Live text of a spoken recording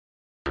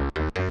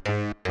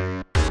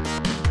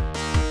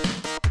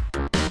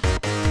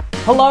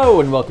Hello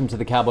and welcome to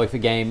the Cowboy for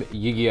Game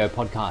Yu-Gi-Oh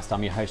podcast.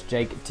 I'm your host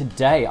Jake.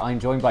 Today I'm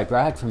joined by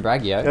Bragg from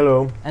Yu-GiOh.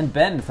 Hello. And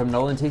Ben from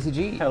Nolan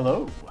TCG.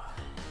 Hello.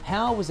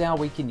 How was our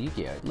week in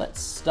Yu-Gi-Oh? Let's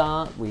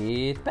start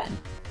with Ben.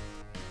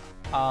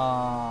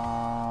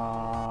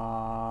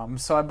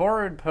 So I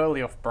borrowed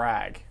Pearly off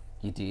Bragg.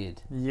 You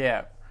did.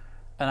 Yeah.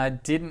 And I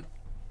didn't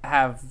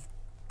have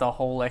the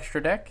whole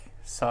extra deck,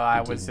 so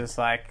I was just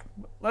like,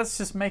 let's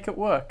just make it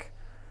work.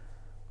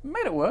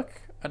 Made it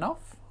work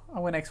enough. I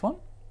went X1.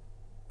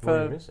 What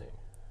are you missing?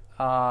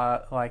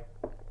 Like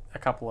a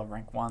couple of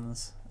rank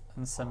 1s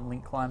and some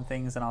link climb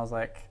things, and I was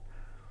like,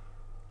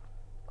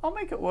 I'll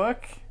make it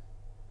work.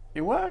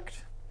 It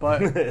worked,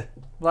 but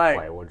like,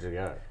 Wait, where'd you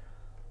go?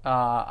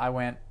 I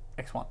went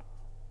X1.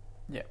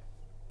 Yeah.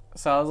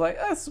 So I was like,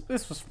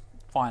 this was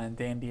fine and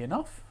dandy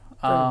enough.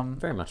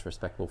 Very much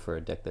respectable for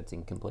a deck that's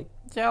incomplete.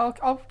 Yeah,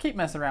 I'll keep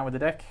messing around with the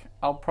deck.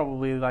 I'll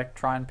probably like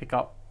try and pick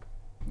up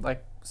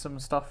like some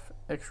stuff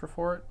extra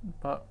for it,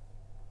 but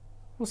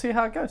we'll see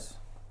how it goes.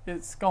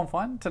 It's gone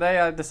fine. Today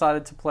I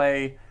decided to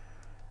play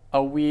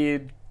a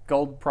weird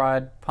Gold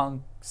Pride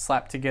punk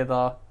slap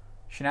together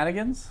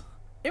shenanigans.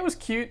 It was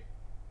cute.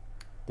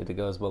 Did it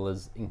go as well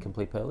as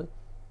Incomplete Pearly?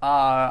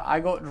 I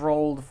got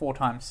rolled 4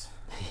 times.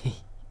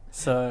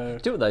 So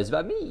 2 of those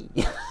about me.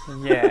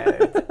 yeah,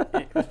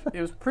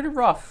 it was pretty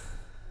rough.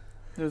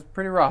 It was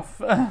pretty rough.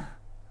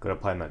 Gotta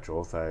play in that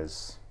draw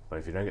phase. But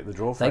if you don't get the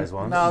draw phase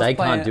ones, No, They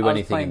can't do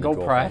anything in the Gold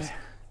draw Pride phase.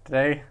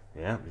 today.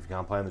 yeah, if you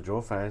can't play in the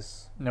draw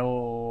phase,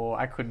 No,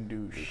 I couldn't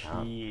do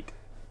can't. shit.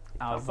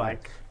 I can't was play.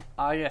 like,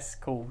 oh yes,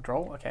 cool,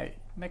 draw. Okay,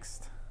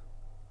 next.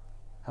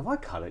 have I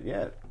cut it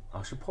yet?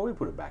 I should probably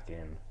put it back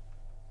in.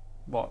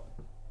 What?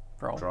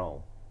 Roll. Draw.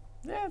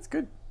 Yeah, it's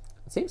good.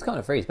 It seems kind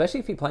of free, especially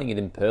if you're playing it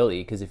in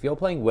Pearly, because if you're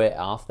playing Where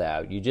Art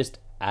Thou, you just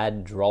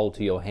add Droll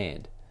to your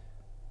hand.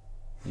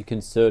 You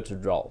can search a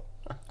Droll.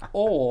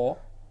 Or,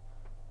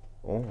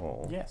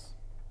 Oh. yes.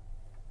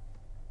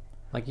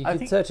 Like, you I could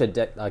think- search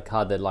a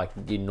card that, like,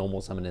 you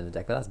normal summon in the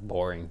deck, but that's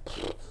boring.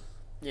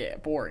 Yeah,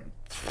 boring.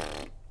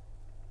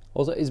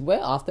 Also, is Where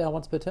Art Thou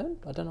once per turn?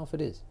 I don't know if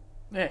it is.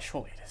 Yeah,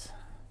 surely it is.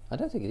 I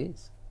don't think it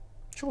is.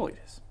 Surely it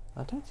is.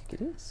 I don't think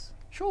it is.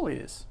 Surely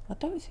it is. I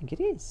don't think it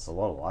It's is. a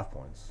lot of life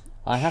points.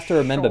 I have to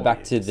remember Surely back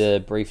it to is.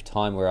 the brief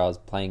time where I was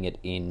playing it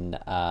in...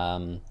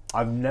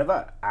 I've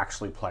never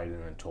actually played it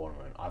in a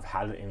tournament. I've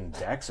had it in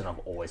decks and I've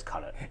always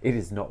cut it. it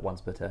is not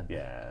once per turn.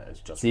 Yeah, it's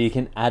just... So you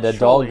can add a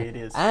Surely dog it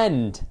is.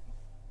 and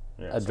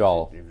yeah, a so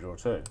draw. You draw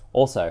 2.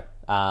 Also,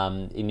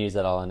 in news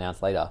that I'll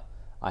announce later,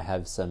 I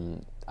have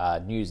some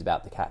news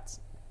about the cats.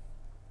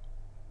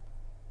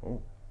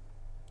 Ooh.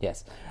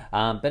 Yes.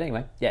 But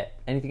anyway, yeah.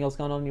 Anything else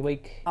going on in your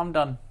week? I'm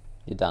done.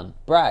 You're done.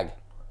 Bragg.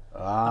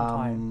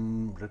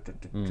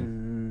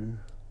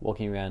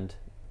 Walking around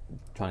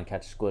trying to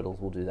catch squirtles,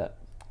 we'll do that.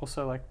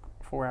 Also, like,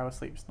 4 hours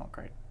sleep's not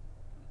great.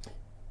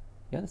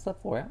 You only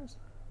slept 4 hours?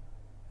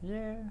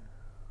 Yeah.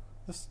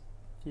 Just,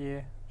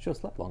 yeah. Sure,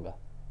 slept longer.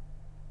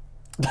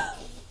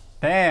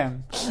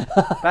 Damn.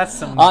 That's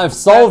some... I've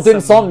solved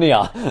that's some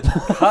insomnia!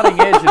 cutting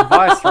edge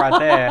advice right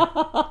there.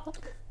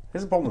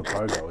 Here's the problem with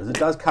Pogo, is it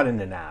does cut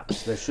into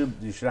naps. You should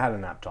have had a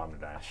nap time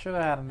today. Should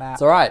have had a nap.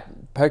 It's alright.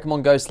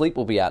 Pokemon Go Sleep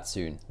will be out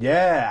soon.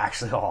 Yeah,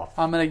 actually off.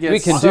 I'm gonna get We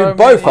can so do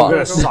both many- I'm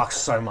gonna suck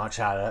so much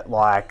at it.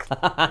 Like,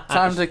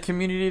 Time to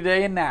community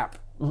day and nap.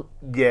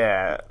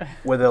 yeah,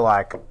 where they're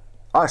like,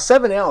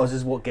 7 hours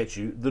is what gets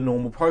you the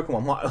normal Pokemon.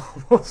 I'm like,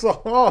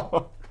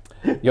 oh,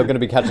 You're going to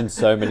be catching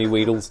so many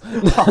Weedles.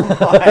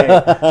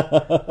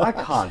 I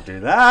can't do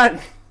that.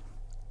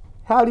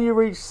 How do you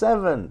reach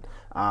 7?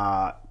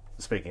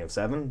 Speaking of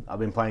 7, I've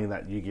been playing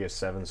that Yu-Gi-Oh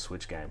 7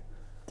 Switch game.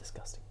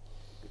 Disgusting.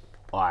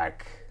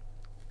 Like,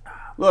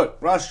 look,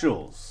 Rush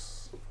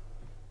Jewels.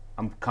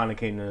 I'm kind of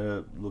keen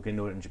to look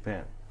into it in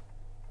Japan.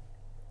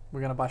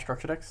 We're gonna buy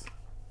structure decks.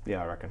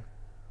 Yeah, I reckon.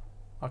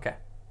 Okay.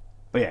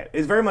 But yeah,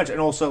 it's very much, and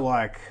also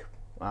like,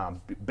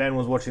 Ben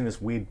was watching this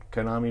weird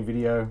Konami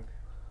video,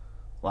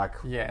 like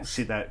Yes.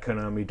 shit that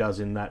Konami does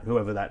in that,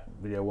 whoever that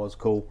video was,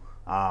 cool.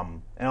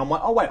 And I'm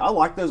like, oh wait, I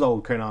like those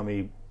old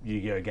Konami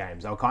Yu-Gi-Oh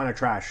games. They were kind of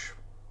trash,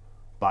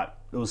 but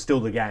it was still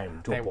the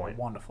game to They a were point.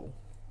 wonderful.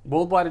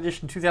 Worldwide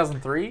Edition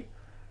 2003.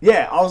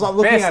 Yeah, I was like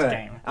looking Best at it,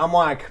 game. and I'm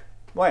like,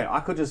 wait, I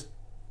could just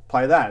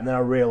play that, and then I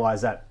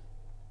realized that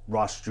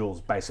Rush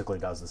Jewels basically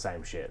does the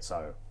same shit,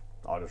 so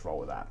I'll just roll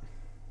with that.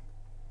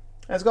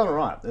 And it's gone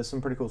alright. There's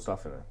some pretty cool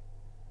stuff in it,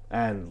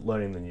 and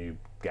learning the new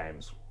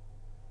games,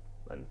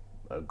 and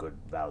a good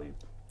value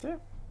Yeah.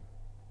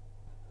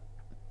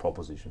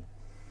 proposition.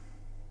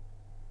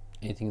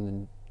 Anything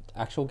in the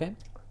actual game?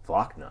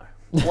 Fuck no.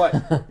 What?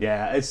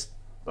 Yeah, it's.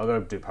 I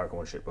got to do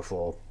Pokemon shit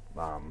before.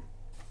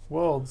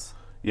 Worlds.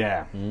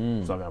 Yeah, so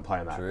I'm gonna play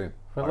in that. True.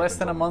 We're Open less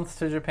than a tournament. month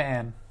to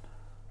Japan.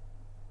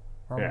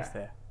 We're almost Yeah.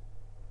 there.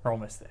 We're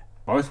almost there.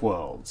 Both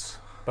worlds.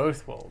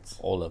 Both worlds.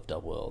 All of the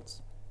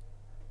worlds.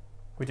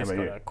 We just How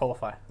about gotta you?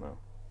 qualify.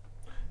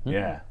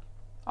 Yeah.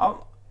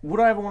 Would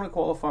I ever want to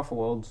qualify for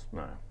worlds?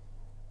 No.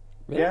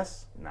 Really?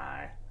 Yes. No.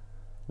 I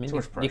mean, Too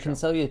much you can pressure.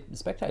 sell your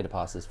spectator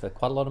passes for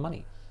quite a lot of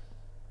money.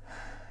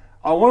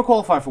 I want to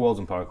qualify for Worlds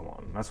in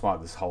Pokemon. That's why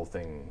this whole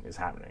thing is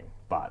happening.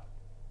 But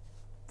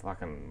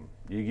fucking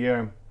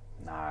Yu-Gi-Oh,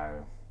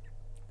 no.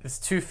 There's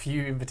too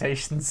few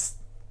invitations.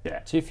 Yeah.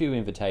 Too few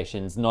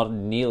invitations, not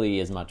nearly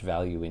as much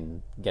value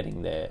in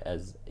getting there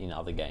as in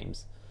other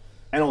games.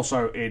 And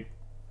also, it,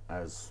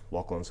 as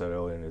Lachlan said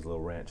earlier in his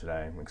little rant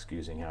today,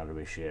 excusing how to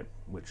be shit,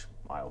 which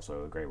I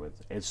also agree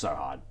with, it's so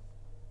hard.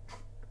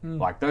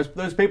 Like,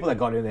 those people that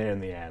got in there in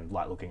the end,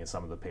 like looking at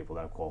some of the people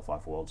that have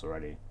qualified for Worlds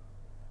already,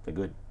 they're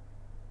good.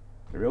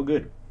 They're real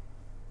good.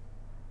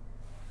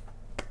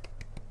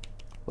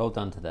 Well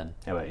done to them.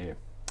 How about you?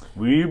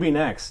 Will you be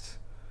next?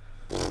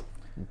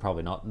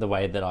 Probably not, the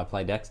way that I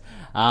play decks.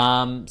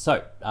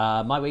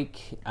 My week,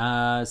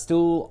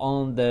 still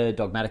on the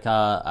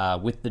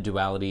Dogmatica with the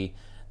duality.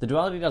 The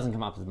duality doesn't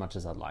come up as much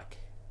as I'd like.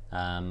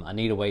 I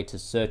need a way to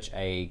search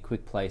a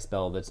quick play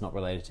spell that's not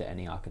related to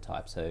any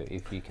archetype. So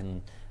if you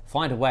can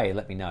find a way,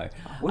 let me know.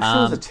 I wish there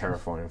was a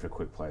terraforming for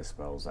quick play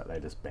spells that they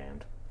just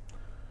banned.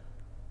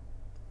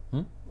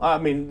 I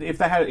mean, if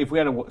we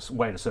had a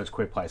way to search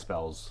quick play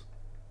spells,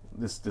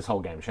 this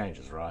whole game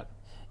changes, right?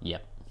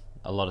 Yep.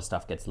 A lot of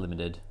stuff gets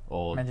limited,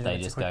 or Imagine they if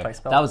it's a just quick go, play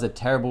spell. that was a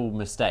terrible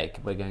mistake.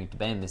 We're going to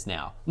ban this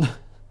now. But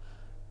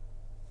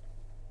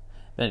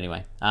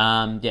anyway,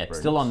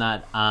 still on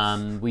that.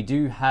 We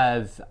do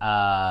have,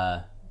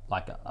 I'm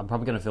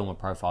probably going to film a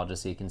profile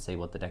just so you can see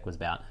what the deck was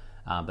about.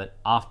 But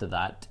after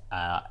that,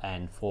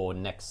 and for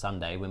next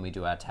Sunday, when we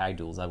do our tag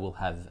duels, I will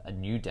have a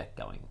new deck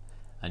going.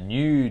 A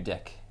new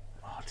deck.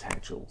 Oh,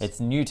 tag duels. It's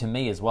new to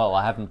me as well.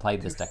 I haven't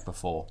played this deck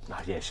before. Oh,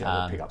 yeah, sure.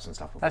 We'll pick up some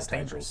stuff before That's tag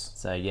dangerous. duels.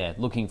 So yeah,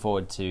 looking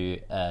forward to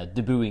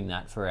debuting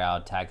that for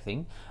our tag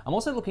thing. I'm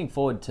also looking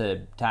forward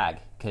to tag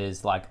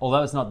because, like,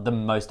 although it's not the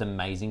most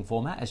amazing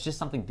format, it's just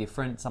something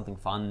different, something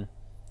fun,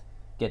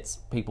 gets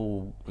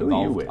people Who are you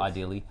involved. with?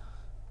 Ideally,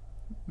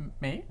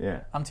 Me?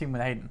 Yeah. I'm team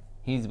with Hayden.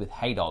 he's with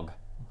Hey Dog.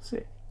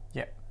 Sick.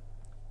 Yep.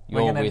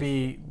 You're We're going to with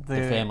be the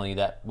family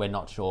that we're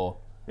not sure.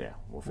 Yeah,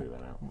 we'll figure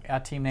that out. Our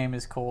team name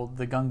is called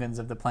the Gungans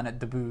of the planet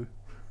Dabu.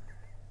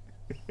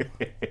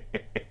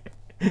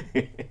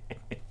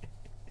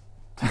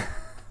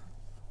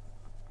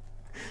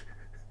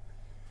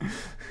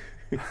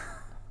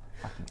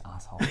 Fucking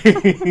asshole.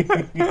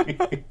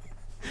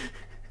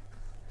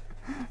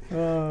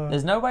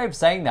 There's no way of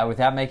saying that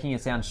without making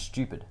it sound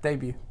stupid.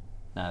 Debut.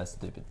 No, that's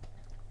stupid.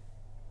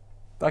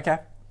 Okay.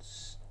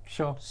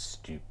 Sure.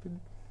 Stupid.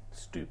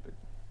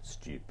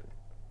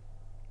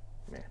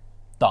 Yeah.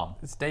 Dumb.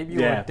 It's debut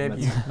Yeah, or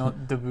debut,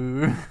 not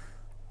debut.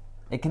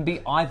 It can be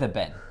either,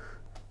 Ben.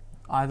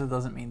 Either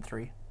doesn't mean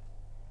three.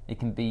 It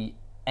can be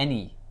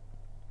any.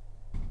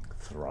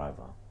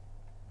 Thriver.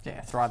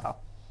 Yeah, Thriver.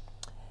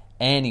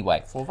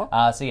 Anyway, Silver?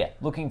 so yeah,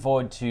 looking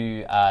forward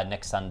to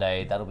next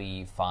Sunday. That'll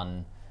be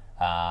fun.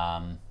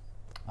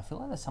 I feel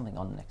like there's something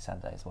on next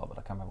Saturday as well, but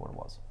I can't remember what it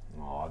was.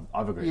 Oh,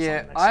 I've agreed.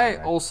 Yeah, I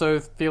also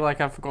feel like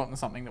I've forgotten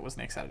something that was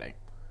next Saturday.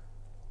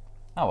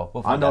 Oh well,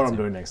 we'll I find know out what I'm soon.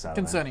 doing next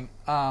Saturday. Concerning.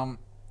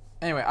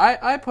 Anyway,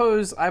 I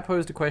posed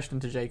a question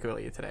to Jake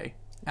earlier today,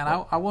 and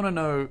I want to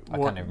know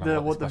can't even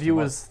remember what the this question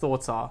viewers'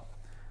 thoughts are.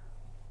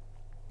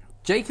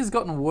 Jake has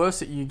gotten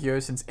worse at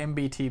Yu-Gi-Oh since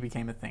MBT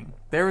became a thing.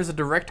 There is a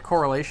direct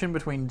correlation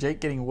between Jake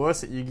getting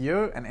worse at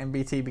Yu-Gi-Oh and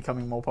MBT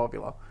becoming more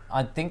popular.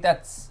 I think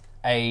that's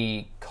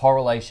a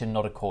correlation,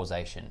 not a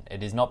causation.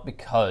 It is not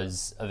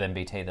because of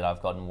MBT that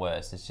I've gotten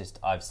worse. It's just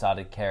I've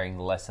started caring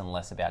less and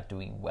less about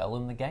doing well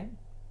in the game.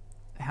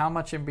 How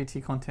much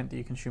MBT content do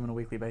you consume on a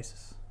weekly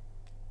basis?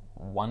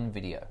 One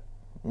video,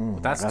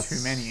 That's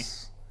too many.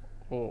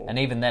 Oh. and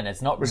even then,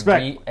 it's not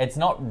Respect. it's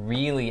not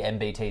really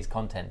MBT's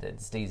content.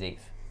 It's DZEF.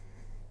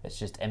 It's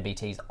just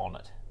MBT's on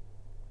it.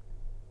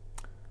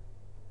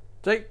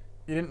 Jake,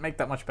 you didn't make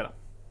that much better.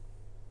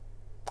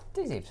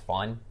 DZEF's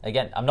fine.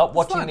 Again, I'm not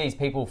watching fine. these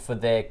people for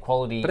their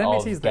quality But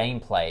of MBT's the-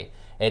 gameplay.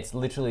 It's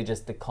literally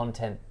just the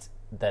content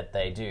that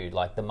they do,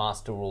 like the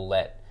Master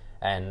Roulette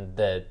and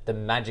the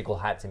magical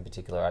hats in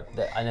particular.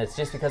 And it's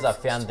just because I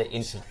found the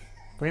interest.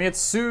 We're gonna get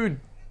sued.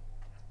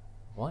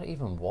 What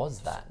even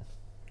was that?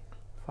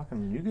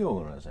 Fucking Yu-Gi-Oh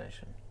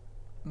organization.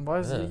 Why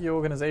is the Yeah. Yu-Gi-Oh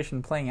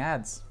organization playing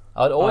ads?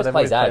 It always they've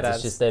plays always ads. played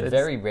It's just they're It's-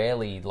 very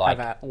rarely like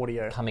Have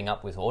audio. coming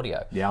up with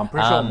audio. Yeah, I'm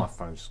pretty sure my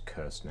phone's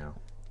cursed now.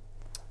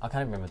 I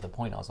can't even remember the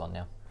point I was on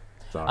now.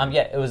 Sorry.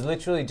 Yeah, it was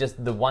literally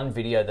just the one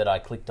video that I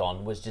clicked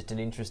on was just an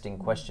interesting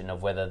question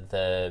of whether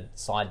the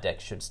side deck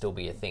should still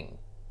be a thing.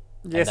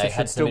 Yes, And they it had should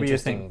some still be a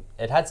interesting- thing.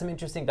 It had some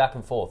interesting back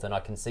and forth, and I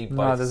can see both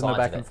No, there's sides no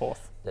back of it. and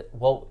forth.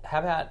 Well, how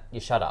about you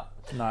shut up?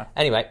 No.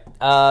 Anyway,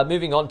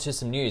 moving on to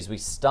some news. We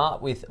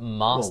start with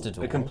Master Well,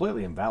 Duel. it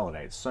completely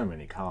invalidates so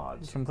many It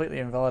cards. completely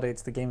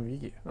invalidates the game of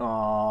Yu-Gi-Oh.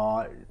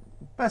 Aw,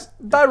 best.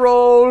 Die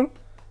roll!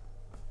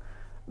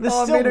 There's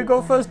Oh, still- me to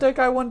go first deck,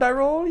 I won die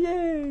roll,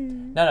 yay!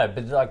 No,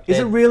 but like Is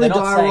they're, it really they're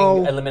not die saying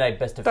roll? eliminate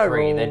best of Die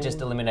three. They're roll.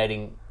 just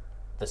eliminating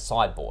the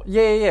sideboard.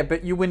 Yeah,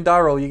 but you win die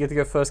roll, you get to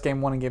go first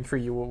game 1 and game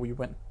 3, you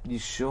win. You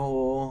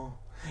sure?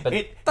 But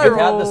It-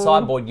 without the roll.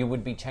 sideboard, you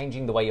would be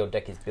changing the way your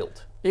deck is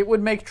built. It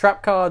would make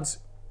trap cards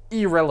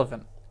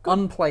irrelevant,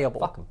 unplayable.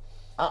 Fuck 'em.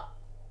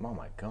 Oh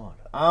my god.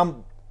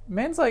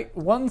 Man's like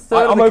 1/3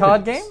 of I'm the open.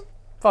 card game.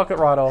 Fuck it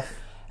right off.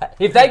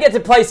 If they get to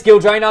play Skill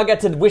Drain, I get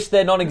to wish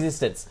their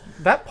non-existence.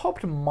 That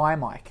popped my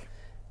mic.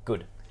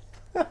 Good.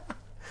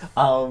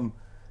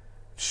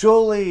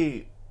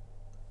 Surely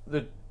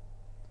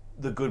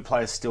the good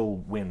players still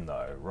win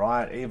though,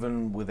 right?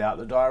 Even without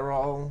the die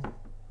roll,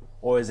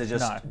 or is it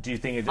just? No. Do you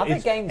think Other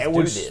games do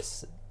was-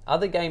 this.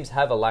 Other games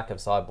have a lack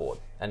of sideboard,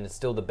 and it's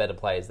still the better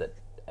players that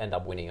end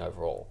up winning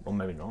overall. Or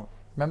maybe not.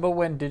 Remember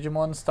when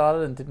Digimon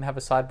started and didn't have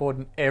a sideboard,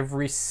 and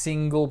every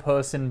single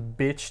person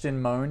bitched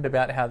and moaned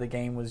about how the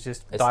game was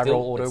just die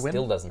roll auto It win?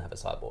 still doesn't have a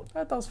sideboard.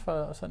 That does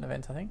for certain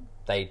events, I think.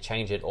 They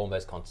change it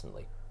almost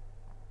constantly.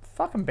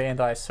 Fucking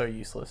Bandai is so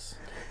useless.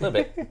 A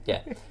little bit,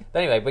 yeah. But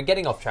anyway, we're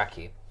getting off track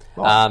here.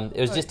 It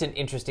was just an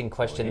interesting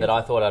question that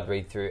I thought I'd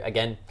read through.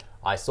 Again,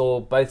 I saw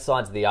both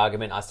sides of the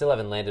argument. I still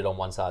haven't landed on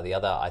one side or the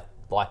other. I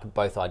like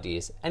both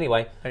ideas.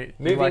 Anyway, Hey, you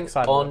moving like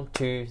sideboard? on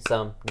to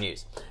some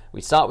news.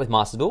 We start with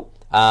Master Duel.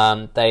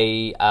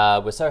 They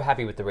were so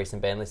happy with the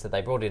recent ban list that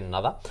they brought in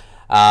another.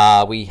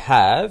 We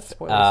have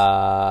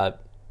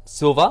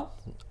Silver,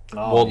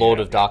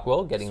 Warlord of Dark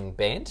World, getting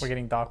banned. We're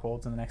getting Dark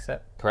Worlds in the next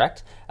set.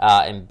 Correct.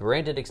 And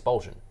Branded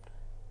Expulsion.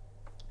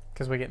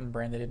 Because we're getting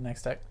branded in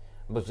next deck.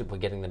 We're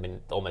getting them in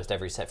almost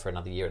every set for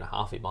another year and a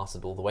half in Master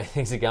Duel, the way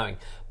things are going.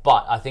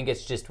 But I think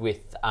it's just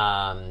with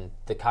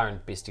the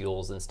current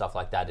Bestials and stuff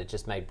like that, it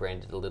just made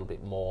Branded a little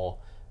bit more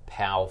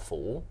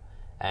powerful,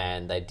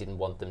 and they didn't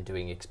want them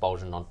doing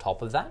Expulsion on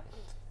top of that.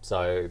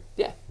 So,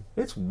 yeah.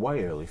 It's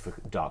way early for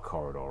Dark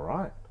Corridor,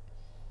 right?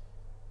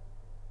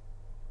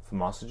 For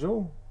Master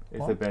Duel,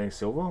 if they're banning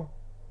Silver.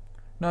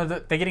 No, they're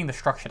getting the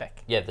structure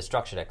deck. Yeah, the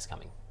structure deck's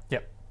coming.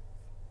 Yep.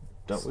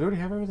 Don't we already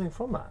have everything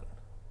from that?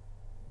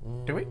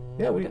 Do we?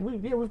 Yeah,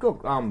 we've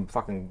got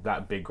fucking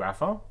that big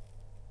grapher,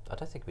 I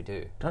don't think we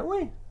do. don't we?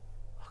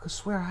 I could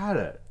swear I had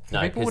it.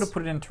 No, People would 'cause have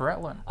put it in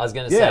Toretland. I was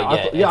going to Yeah, say, I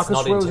yeah, thought- yeah, I it's could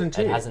not swear it was in in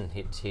tier. it hasn't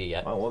hit tier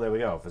yet. Oh well, there we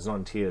go. If it's not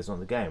in tier, it's not in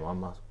the game. I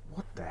must.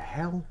 What the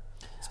hell?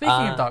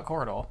 Speaking of Dark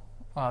Corridor,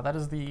 that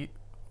is the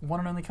one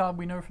and only card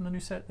we know from the new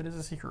set that is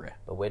a secret rare.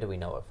 But where do we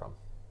know it from?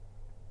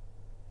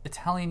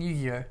 Italian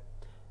Yu-Gi-Oh!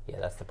 Yeah,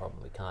 that's the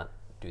problem. We can't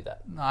do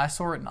that. No, I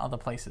saw it in other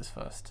places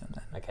first, and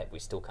then Okay, we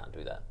still can't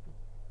do that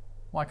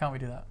why can't we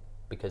do that?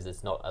 because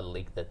it's not a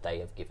leak that they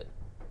have given.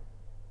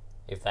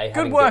 If they Good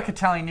haven't work,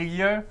 Italian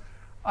Yu-Gi-Oh!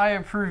 I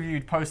approve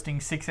you posting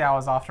 6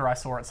 hours after I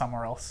saw it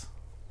somewhere else.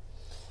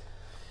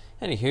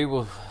 Anywho,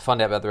 we'll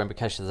find out about the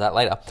ramifications of that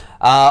later.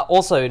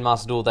 Also in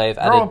Master Duel, they've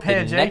Grow a added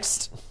pair, the Jake.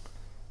 next.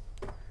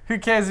 Who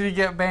cares if you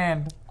get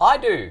banned? I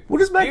do. We'll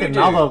just make You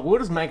another. do. We'll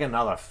just make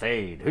another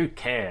feed. Who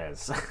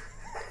cares?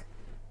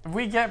 If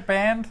we get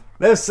banned,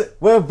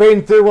 We've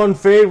been through one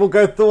feed. We'll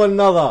go through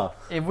another.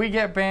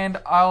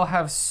 I'll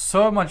have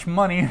so much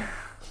money.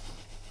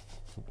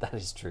 That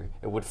is true.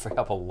 It would free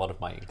up a lot of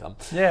my income.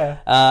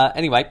 Yeah.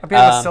 Anyway, I'll be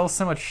able to sell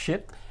so much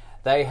shit.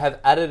 they have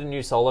added a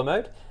new solo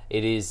mode.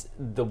 It is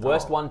the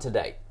worst one to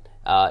date.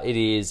 It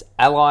is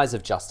Allies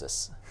of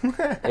Justice.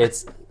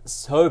 It's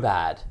so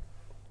bad.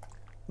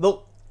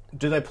 Look,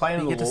 do they play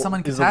in You the get to lore?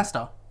 summon Is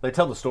Catasta. They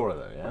tell the story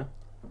though, yeah.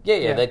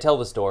 Yeah, they tell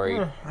the story.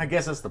 I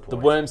guess that's the point. The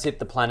worms hit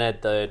the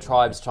planet, the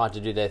tribes tried to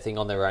do their thing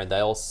on their own, they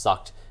all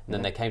sucked, and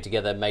then they came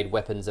together, made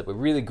weapons that were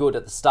really good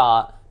at the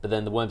start, but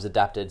then the worms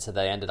adapted, so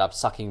they ended up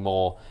sucking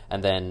more,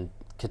 and then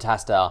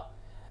Catasta,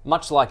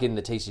 much like in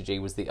the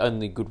TCG, was the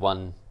only good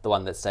one, the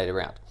one that stayed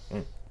around.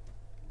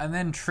 And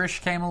then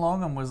Trish came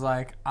along and was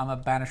like, I'm a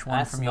banished one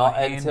That's from your not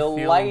hand, until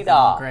field, later.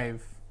 and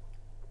grave.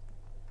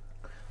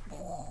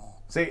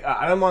 See,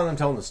 I don't mind them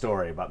telling the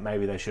story, but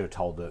maybe they should have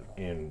told it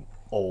in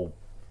all.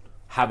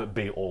 Have it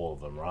be all of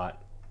them, right?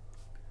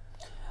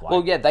 Like,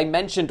 Well, yeah, they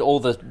mentioned all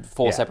the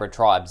four Yeah. separate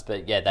tribes,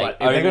 but yeah, they But if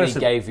they're only gonna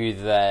gave you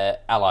the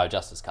Ally of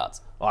Justice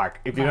cards. like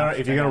if No, you're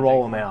just gonna check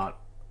roll out them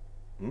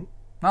Jake. out,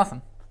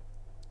 Nothing.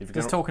 if you're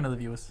Just gonna, talking to the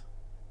viewers.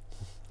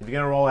 if you're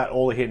gonna roll out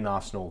all the hidden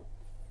arsenal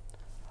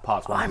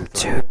parts, one, I'm two,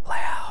 three, too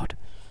loud.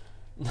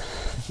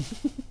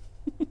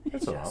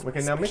 that's alright. We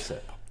can now mix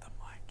it. The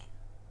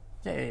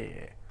mic.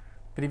 Yeah.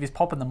 But if he's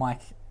popping the mic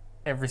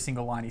every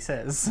single line he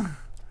says,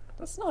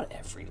 That's not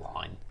every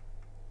line.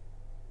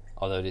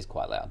 Although it is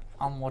quite loud.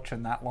 I'm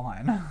watching that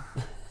line.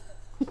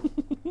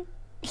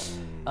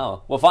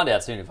 Oh, we'll find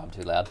out soon if I'm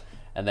too loud.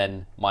 And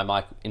then my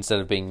mic, instead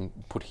of being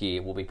put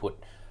here, will be put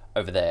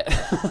over there.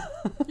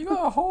 You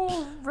got a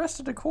whole rest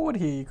of the cord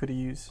here you could have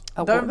used.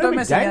 Oh, don't They'll be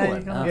mess it up.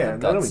 dangling. You're gonna- Yeah, for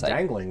they'll God's be sake.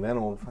 dangling. Then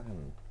all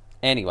fucking.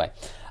 Anyway,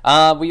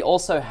 we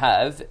also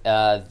have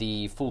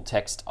the full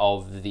text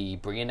of the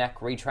Brianak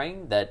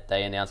retrain that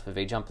they announced for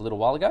V-Jump a little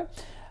while ago.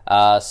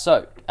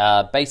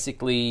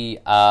 Basically,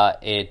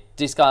 it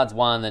discards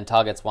one, then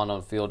targets one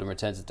on field and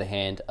returns it to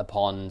hand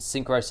upon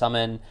synchro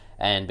summon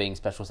and being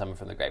special summon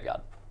from the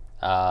graveyard.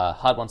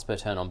 Hard once per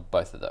turn on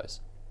both of those.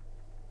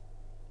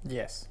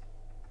 Yes.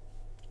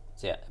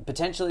 So yeah,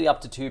 potentially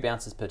up to 2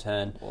 bounces per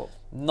turn.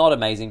 Not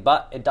amazing,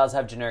 but it does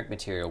have generic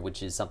material,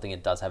 which is something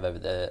it does have over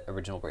the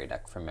original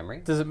Brianak from memory.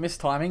 Does it miss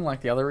timing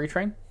like the other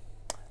retrain?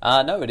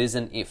 No, it is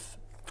an if.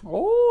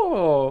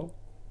 Oh.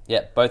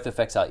 Yeah, both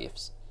effects are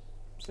ifs.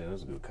 See, that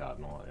was a good card,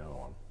 not like the other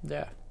one.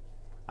 Yeah.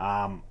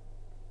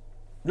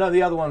 No,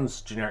 the other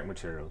one's generic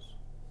materials.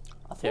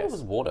 I thought it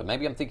was water.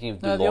 Maybe I'm thinking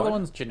of No, the DeLorean. other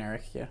one's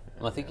generic, yeah.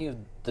 Am I thinking of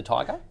the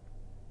Tiger?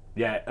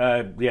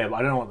 Yeah, yeah.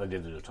 I don't know what they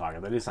did to the Tiger.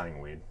 They did something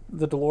weird.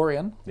 The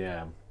DeLorean.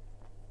 Yeah.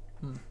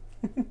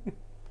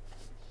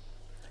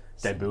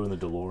 Debut in the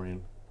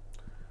DeLorean.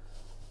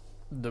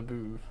 The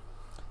boo.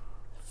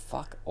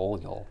 Fuck all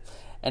y'all.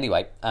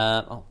 Anyway,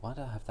 why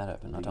do I have that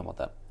open? I don't want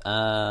that.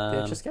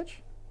 The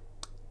Etch-a-Sketch?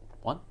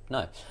 One?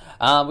 No.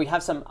 We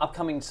have some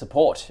upcoming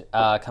support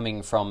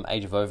coming from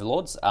Age of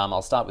Overlords.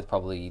 I'll start with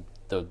probably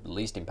the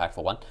least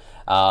impactful one.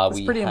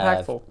 It's pretty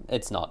impactful.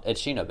 It's not.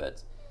 It's Yu-GiOh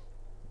birds.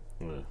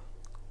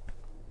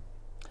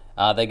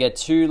 Yeah. They get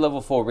 2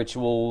 level 4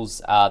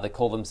 rituals. They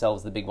call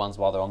themselves the big ones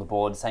while they're on the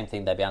board. Same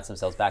thing, they bounce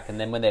themselves back. And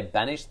then when they're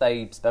banished,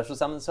 they special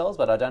summon themselves.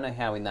 But I don't know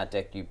how in that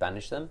deck you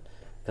banish them,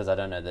 because I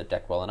don't know the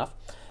deck well enough.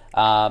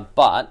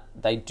 But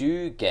they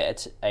do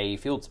get a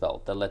field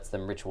spell that lets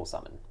them ritual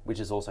summon, which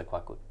is also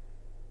quite good.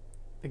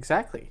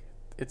 Exactly.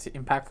 It's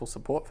impactful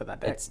support for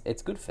that deck.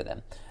 It's good for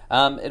them.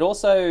 It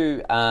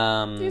also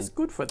It's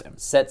good for them.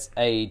 sets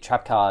a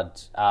trap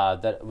card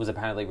that was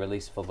apparently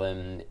released for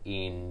them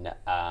in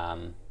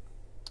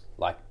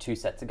like 2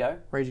 sets ago.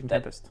 Raging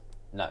Tempest.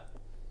 No.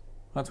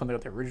 That's when they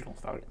got the original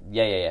started.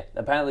 Yeah.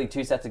 Apparently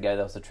 2 sets ago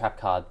there was a trap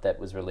card that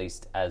was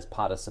released as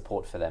part of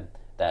support for them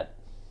that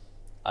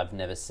I've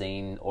never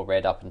seen or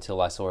read up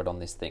until I saw it on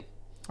this thing.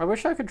 I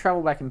wish I could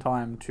travel back in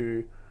time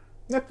to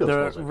That feels the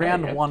okay,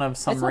 round yeah. 1 of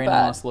some It's not random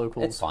bad. ass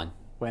locals. It's fine.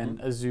 When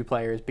a zoo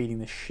player is beating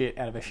the shit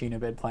out of a Sheena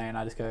bed player, and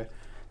I just go,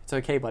 "It's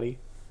okay, buddy.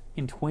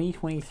 In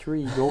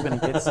 2023, you're going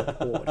to get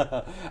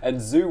support." And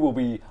Zoo will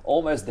be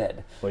almost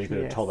dead. Well, you could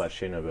have Yes. told that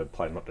Shinobi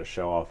player not to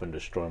show off and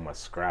destroy my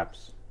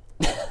scraps.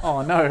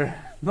 Oh no,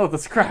 not the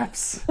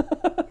scraps.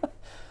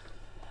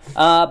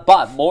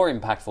 But more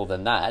impactful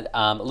than that,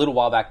 a little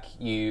while back,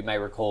 you may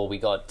recall, we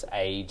got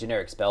a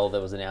generic spell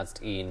that was announced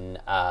in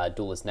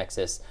Duelist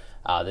Nexus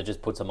that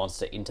just puts a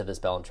monster into the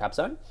spell and trap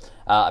zone.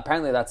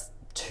 Apparently that's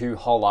 2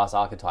 whole ass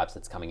archetypes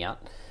that's coming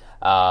out,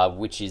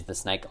 which is the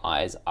Snake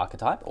Eyes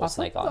archetype, or I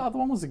Snake thought the Eye. other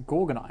one was a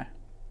Gorgonite.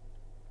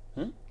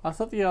 I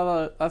thought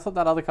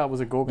that other card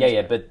was a Gorgonite.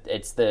 Yeah, but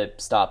it's the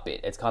start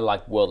bit. It's kind of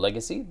like World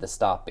Legacy, the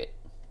start bit.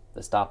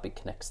 The start bit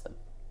connects them.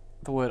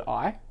 The word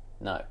 "I."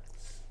 No.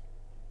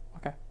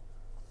 Okay.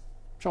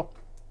 Sure.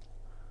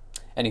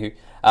 Anywho,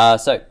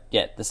 so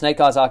yeah, the Snake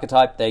Eyes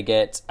archetype, they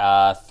get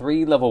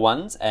 3 level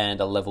 1s and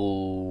a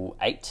level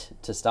 8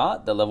 to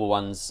start. The level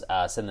 1s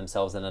send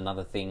themselves in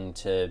another thing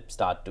to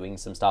start doing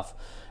some stuff.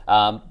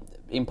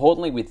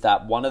 Importantly with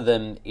that, one of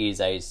them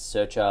is a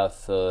searcher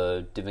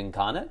for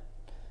Divincarnate.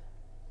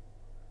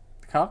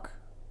 The cock.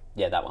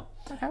 Yeah, that one.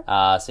 Okay.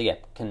 So yeah,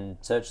 can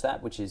search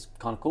that, which is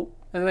kind of cool.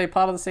 Are they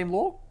part of the same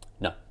lore?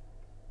 No,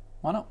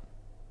 Why not?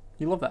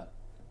 You love that.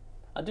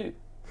 I do.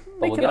 But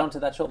Make we'll it get up. onto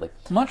that shortly.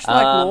 Much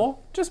like lore,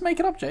 just make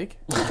it up, Jake.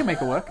 You can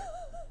make it work.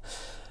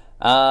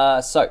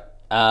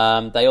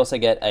 They also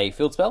get a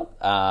field spell,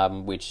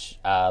 which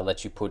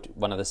lets you put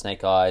one of the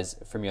Snake Eyes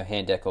from your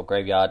hand, deck, or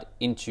graveyard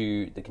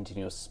into the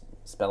continuous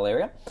spell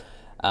area.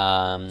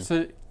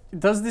 So,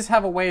 does this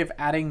have a way of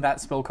adding that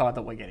spell card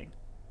that we're getting?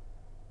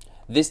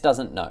 This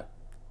doesn't know.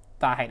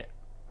 I hate it.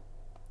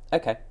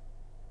 Okay.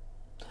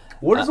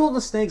 What does all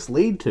the snakes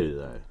lead to,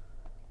 though?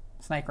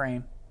 Snake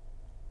Rain.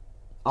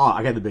 Oh,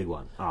 okay, the big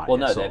one. All right, Well,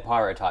 yeah, no, so- they're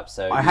pyro types,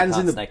 so I you hadn't can't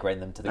seen the- snake rain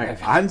them to the Okay,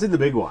 graveyard. I hadn't seen the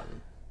big one.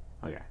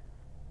 Okay.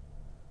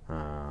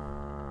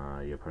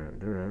 Your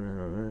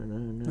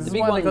opponent. This is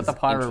big why they one's got the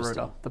Pyro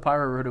interesting. Rooter. The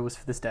Pyro Rooter was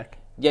for this deck.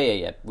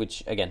 Yeah.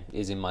 Which, again,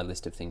 is in my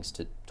list of things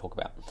to talk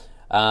about.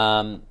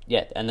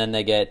 And then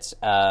they get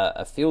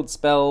a field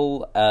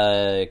spell,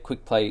 a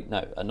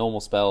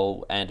normal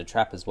spell, and a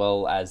trap, as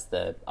well as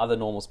the other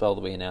normal spell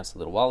that we announced a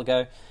little while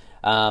ago.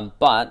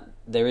 But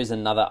there is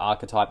another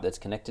archetype that's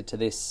connected to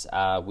this,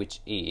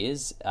 which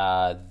is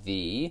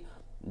the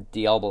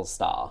Diablo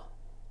Star,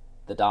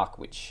 the Dark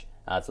Witch.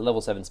 It's a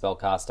level 7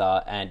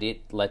 spellcaster, and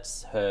it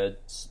lets her,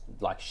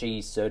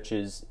 she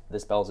searches the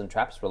spells and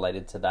traps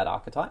related to that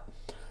archetype.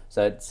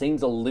 So it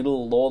seems a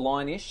little lore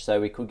line-ish, so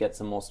we could get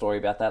some more story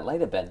about that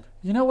later, Ben.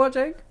 You know what,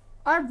 Jake?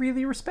 I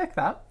really respect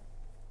that.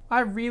 I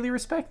really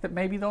respect that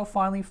maybe they'll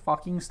finally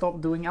fucking stop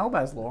doing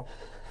Albaz lore.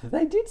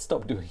 They did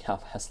stop doing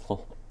Albaz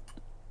lore.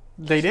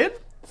 They did?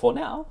 For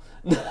now.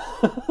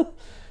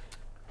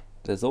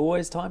 There's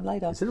always time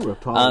later. Is it a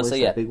reptile?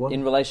 So big one?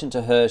 in relation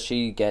to her,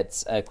 she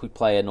gets a quick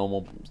play, a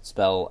normal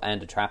spell,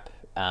 and a trap.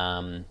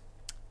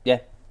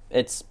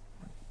 It's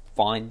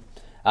fine.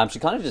 She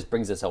kind of just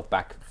brings herself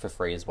back for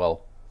free as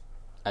well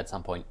at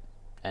some point,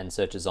 and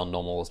searches on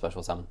normal or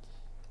special summon.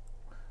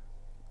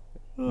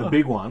 The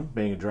big one,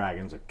 being a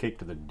dragon's a kick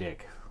to the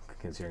dick,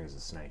 considering it's a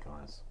snake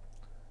eyes.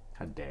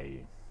 How dare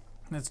you?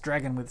 It's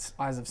dragon with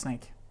eyes of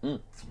snake. Yeah.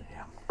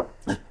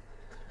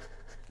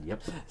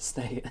 Yep.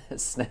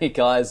 Snake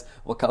eyes.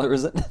 What color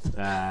is it?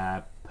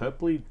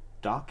 Purpley,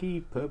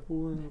 darky,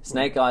 purple, and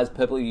Snake eyes,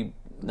 purpley.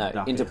 No,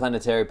 Dark,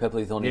 interplanetary,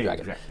 purpley thorny yeah,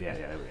 dragon. exactly. Yeah,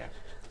 there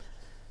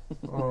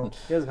we go.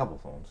 Here's a couple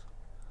of forms.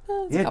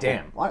 Yeah,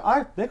 damn.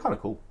 They're kind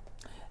of cool.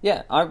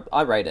 Yeah,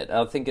 I rate it.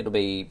 I think it'll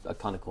be a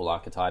kind of cool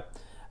archetype.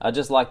 I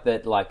just like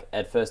that, like,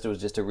 at first it was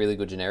just a really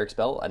good generic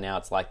spell, and now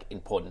it's, like,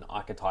 important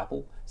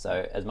archetypal.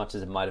 So, as much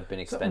as it might have been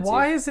expensive...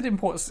 Why is it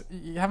important?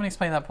 You haven't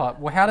explained that part.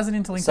 Well, how does it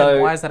interlink So-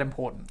 and why is that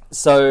important?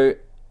 So,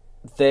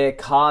 their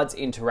cards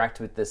interact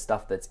with the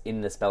stuff that's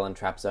in the spell and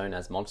trap zone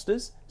as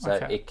monsters. So,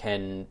 Okay. it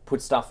can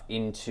put stuff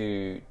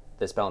into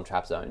the spell and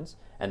trap zones,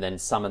 and then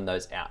summon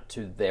those out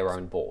to their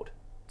own board.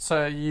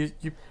 So you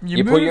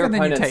You move put your and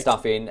then you opponent's take.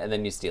 stuff in, and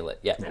then you steal it.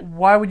 Yeah,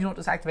 Why would you not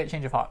just activate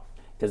Change of Heart?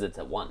 because it's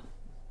at 1.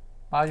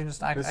 Why would you just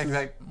This is-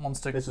 activate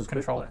monster this is quick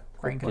control, play.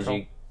 green Because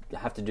control? you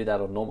have to do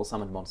that on normal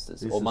summoned monsters.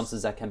 This Or is-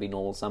 monsters that can be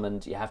normal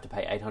summoned, you have to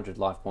pay 800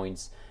 life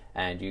points,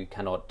 and you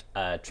cannot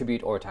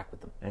tribute or attack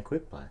with them. And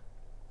quick play.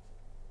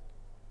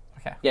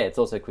 Okay. Yeah, it's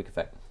also a quick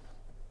effect.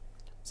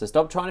 So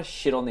stop trying to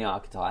shit on the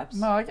archetypes.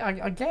 No,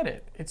 I get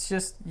it. It's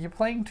just you're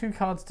playing 2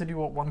 cards to do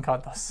what 1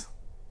 card does.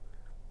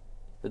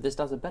 But this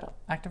does it better.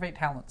 Activate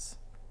talents.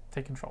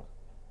 Take control.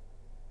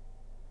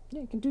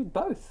 Yeah, you can do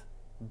both.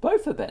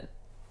 Both are Ben.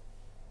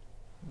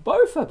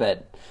 Both are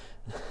Ben.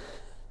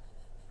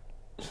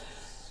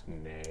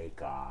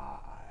 Snake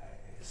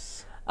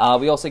Eyes.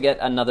 We also get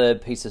another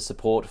piece of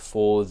support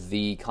for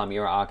the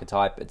Chimera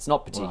archetype. It's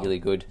not particularly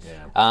good.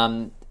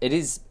 yeah. It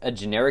is a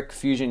generic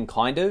fusion,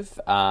 kind of.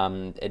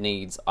 It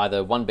needs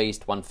either 1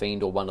 beast, 1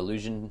 fiend, or 1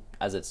 illusion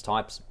as its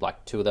types,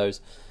 like 2 of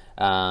those.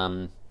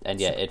 And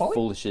yeah, it Poly?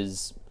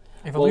 foolishes...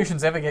 If Well-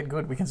 illusions ever get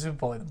good, we can super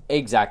poly them.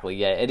 Exactly,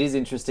 yeah. It is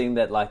interesting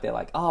that like they're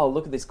like, oh,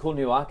 look at this cool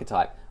new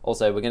archetype.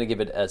 Also, we're going to give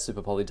it a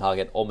super poly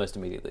target almost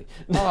immediately.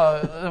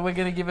 Oh, we're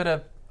going to give it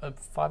a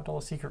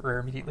 $5 secret rare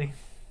immediately.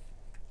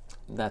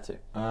 That too.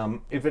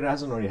 If it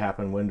hasn't already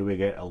happened, when do we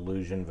get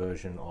illusion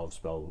version of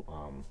spell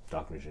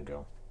Dark Magician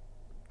Girl?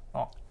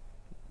 Oh,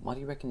 Why do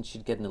you reckon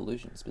she'd get an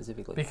illusion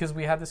specifically? because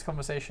we had this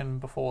conversation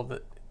before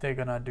that they're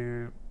going to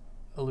do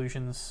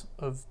illusions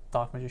of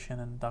Dark Magician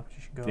and Dark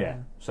Magician Girl. Yeah.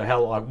 and So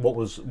how like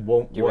what's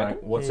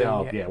our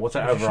over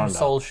Magician under?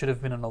 Soul should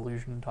have been an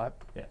illusion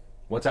type. Yeah.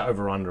 What's our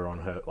over under on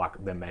her?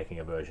 Like them making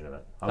a version of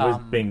it. I've always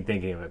been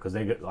thinking of it because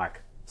they get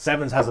like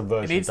Sevens has a It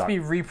version. needs to be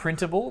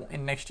reprintable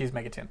in next year's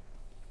Megatin.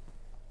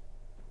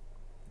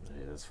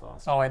 Yeah, that's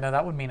fast. Oh wait, no,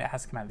 that would mean it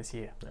has to come out this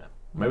year. Yeah.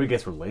 Maybe it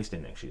gets released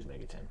in next year's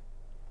Mega 10.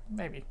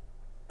 Maybe.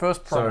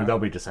 First So promo. that'll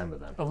be December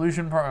then.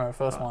 Illusion promo,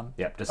 first one.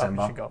 Yep, Dark December.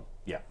 Magician Girl.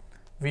 Yeah.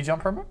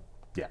 V-Jump promo?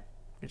 Yeah.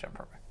 V-Jump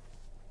promo.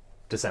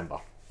 December.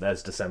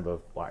 There's December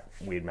like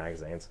weird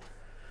magazines.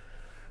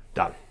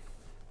 Done.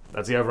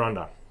 That's the over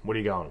under. What are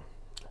you going?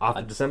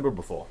 After December or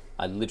before?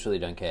 I literally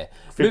don't care.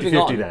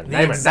 50-50 then. The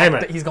Name it. exact,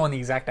 Name it. He's going the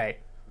exact date.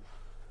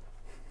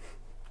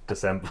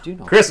 December. Do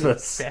not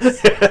Christmas.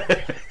 Best.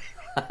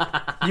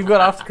 You've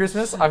got after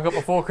Christmas. I've got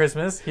before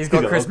Christmas. He's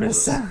got got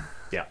Christmas.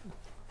 Yeah.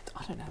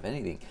 I don't have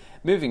anything.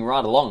 Moving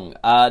right along.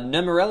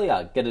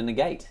 Nemorelia get a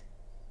negate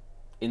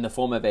in the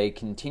form of a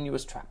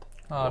continuous trap.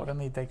 Oh, if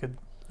only they could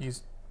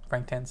use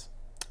rank 10s.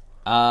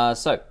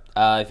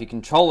 If you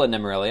control a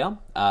Nemorelia,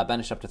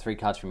 banish up to 3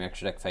 cards from your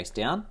extra deck face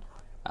down,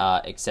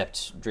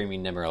 except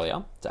Dreaming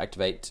Nemorelia. To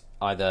activate,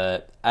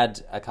 either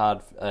add a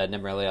card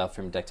Nemorelia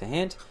from deck to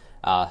hand,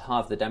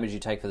 half the damage you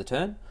take for the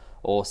turn,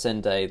 or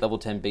send a level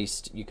 10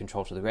 beast you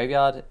control to the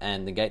graveyard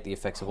and negate the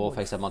effects of all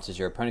face-up monsters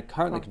your opponent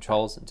currently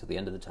controls until the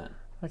end of the turn.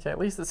 Okay, at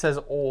least it says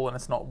all and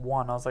it's not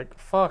 1. I was like,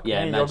 fuck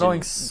Yeah, me, imagine you're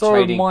going so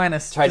trading,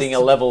 minus. Trading a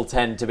just- level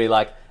 10 to be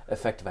like,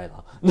 effect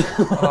Veiler.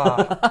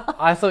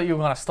 I thought you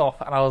were going to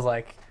stop and I was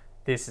like,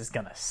 this is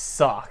going to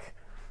suck.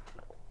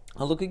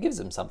 Oh, look, it gives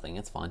them something.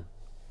 It's fine.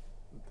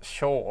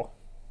 Sure.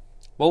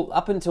 Well,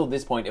 up until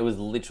this point, it was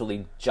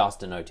literally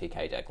just an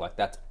OTK deck. Like,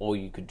 that's all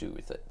you could do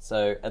with it.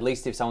 So, at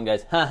least if someone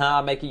goes,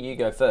 haha, making you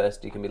go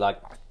first, you can be like,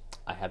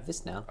 I have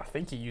this now. I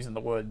think you're using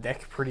the word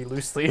deck pretty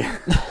loosely.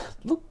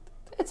 Look,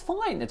 it's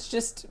fine. It's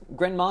just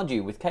Gren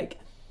Marju with cake.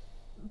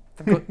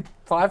 They've got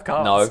 5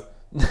 cards.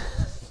 No.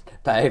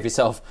 Behave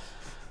yourself.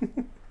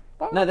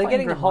 Why am No, I they're playing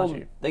getting a Grim whole...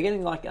 Marju? They're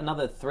getting, like,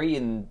 another 3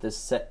 in the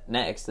set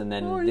next, and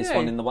then Oh, this yay.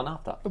 one in the one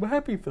after. I'm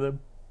happy for them.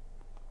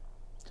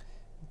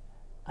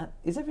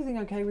 Is everything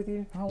okay with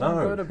you? I want No.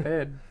 to go to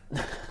bed.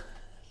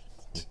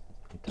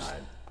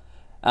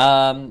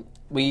 Tired.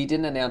 We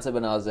didn't announce it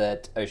when I was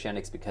at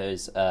Oceanics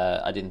because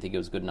I didn't think it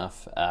was good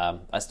enough.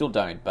 I still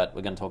don't, but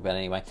we're going to talk about it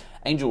anyway.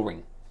 Angel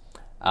Ring.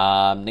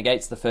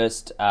 Negates the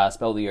first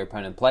spell that your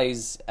opponent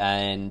plays,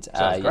 and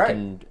you great.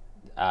 can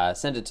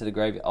send it to the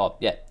graveyard. Oh,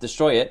 yeah,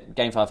 destroy it,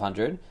 gain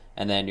 500,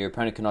 and then your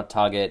opponent cannot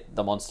target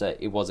the monster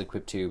it was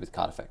equipped to with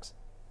card effects.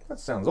 That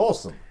sounds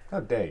awesome. How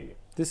dare you?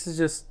 This is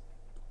just...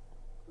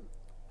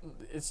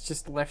 It's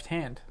just left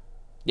hand.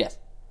 Yes,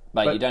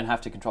 but But- you don't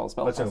have to control the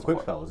spell. That's a cost quick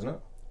for it. spell, isn't it?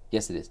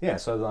 Yes, it is. Yeah,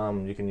 so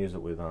you can use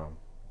it with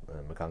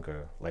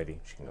Makunko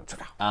lady. She can go.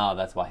 Oh,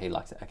 that's why he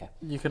likes it. Okay.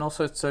 You can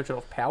also search it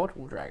off Powered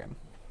Wool Dragon.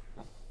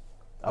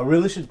 I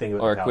really should think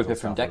about Or the equip powers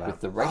it from and deck stuff with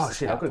like the that. race Oh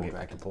shit! I power could get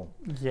back to dragon.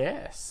 pull.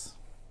 Yes.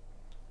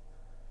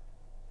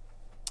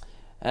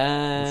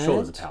 And I'm sure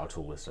there's a power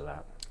tool list of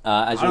that.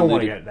 as I you don't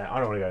want to alluded, get that. I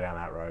don't want to go down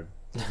that road.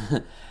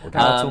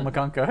 Power Tool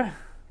Makunko.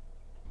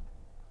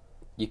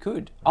 you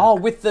could. Oh,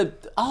 with the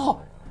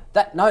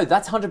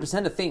That's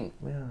 100% a thing.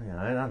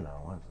 Yeah, I don't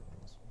know.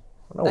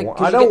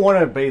 Like, I don't want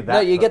to be that. No,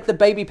 you get the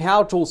baby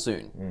power tool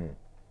soon.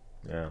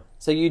 Yeah.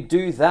 So you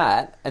do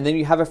that, and then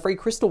you have a free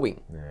crystal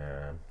wing.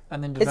 Yeah.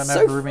 And then just It's don't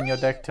so have room in your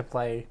deck to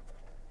play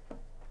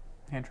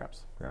hand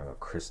traps. I got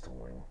Crystal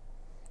Wing.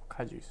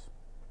 Kaijus.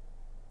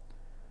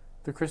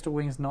 The Crystal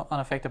Wing is not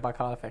unaffected by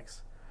card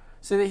effects.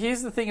 So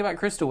here's the thing about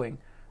Crystal Wing.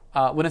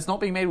 When it's not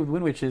being made with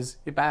Wind Witches,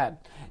 it's bad.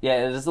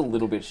 Yeah, it is a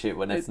little bit shit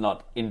when it's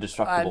not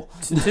indestructible.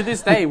 To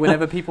this day,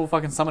 whenever people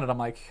fucking summon it, I'm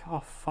like, oh,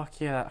 fuck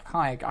yeah,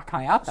 I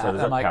can't out that. So And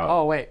does I'm it like, power-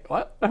 oh, wait,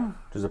 what?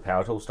 Does the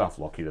Power Tool stuff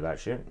lock you to that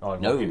shit? Oh,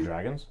 No. lock you to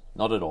dragons?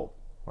 Not at all.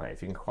 Wait,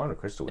 if you can climb a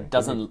Crystal Wing, It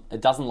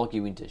doesn't lock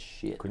you into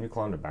shit. couldn't you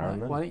climb the Baron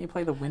then? Why don't you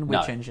play the Wind No.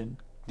 Witch engine?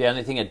 The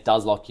only thing it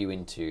does lock you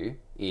into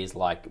is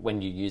like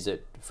when you use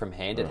it from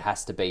hand, it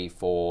has to be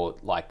for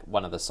like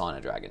one of the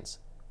Signer dragons.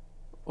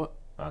 What?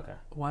 Okay.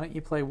 Why don't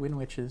you play Wind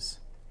Witches,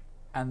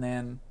 and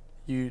then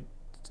you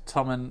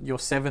summon your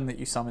 7 that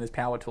you summon as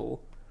Power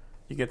Tool,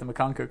 you get the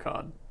Makanko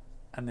card,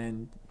 and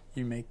then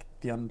you make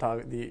the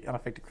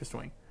unaffected Crystal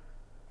Wing.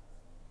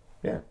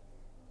 Yeah.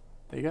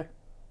 There you go.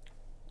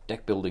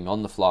 Deck building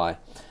on the fly.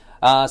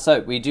 So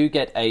we do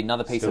get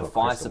another piece Still of a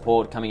fire crystal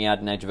support one. coming out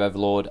in Age of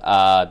Overlord.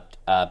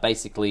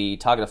 Basically,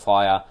 target a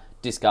fire,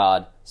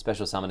 discard,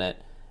 special summon it,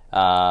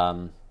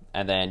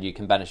 and then you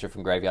can banish it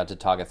from graveyard to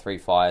target 3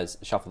 fires,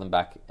 shuffle them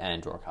back,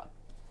 and draw a card.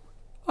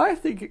 I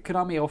think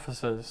Konami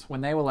officers,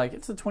 when they were like,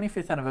 it's the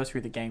 25th anniversary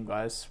of the game,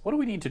 guys, what do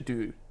we need to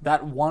do?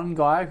 That one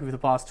guy who for the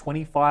past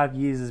 25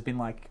 years has been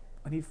like,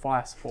 I need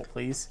fire support,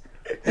 please.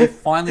 They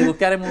finally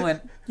looked at him and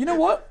went, you know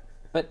what?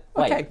 But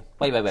wait, Okay.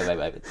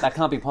 wait. That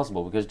can't be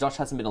possible because Josh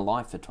hasn't been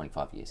alive for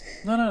 25 years.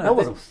 No. That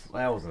wasn't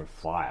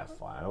fire.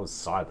 That was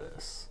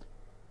Cybers.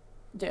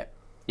 Yeah.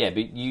 Yeah,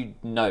 but you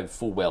know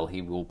full well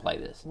he will play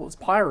this. Well, it's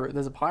Pyro.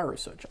 There's a Pyro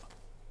Searcher.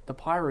 The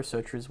Pyro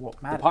Searcher is what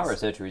The matters. Pyro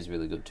Searcher is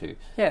really good too.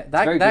 Yeah,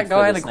 very that good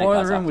guy for in the the corner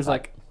of Snake the room Eyes was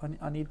archetype.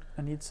 like,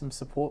 I need some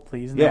support,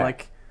 please. And Yeah. they're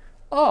like,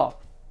 oh,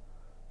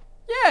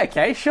 yeah,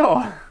 okay,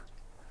 sure.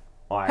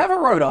 Like, Have a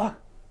rotor.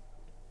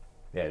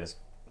 yeah, there's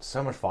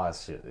so much fire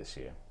shit this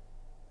year.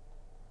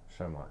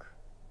 So much.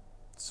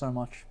 So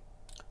much.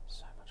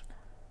 So much.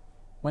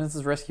 When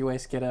does Rescue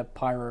Ace get a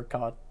Pyro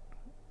card?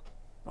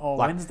 Oh,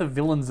 Like- when's the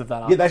villains of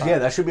that? Yeah, archetype?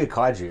 that should be a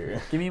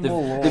kaiju. Give me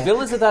more lore. The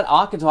villains of that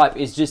archetype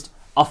is just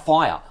a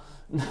fire.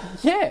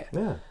 Yeah.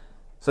 Yeah.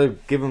 So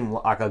give him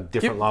like a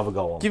different lava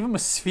golem. Give him a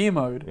sphere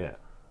mode.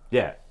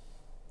 Yeah.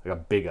 Like a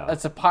bigger.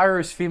 It's a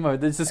Pyro sphere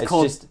mode. This is It's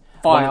called just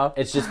fire.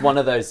 it's just one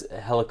of those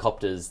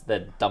helicopters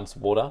that dumps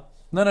water.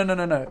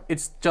 No.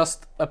 It's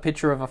just a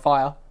picture of a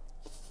fire.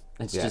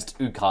 It's Yeah. just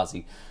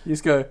Ukazi. You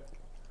just go,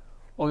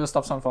 all your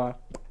stuff's on fire.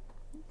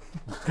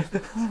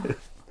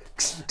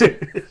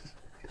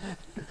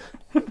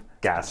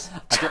 Gas.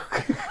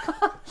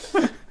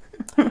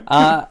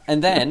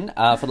 And then,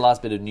 for the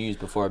last bit of news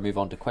before I move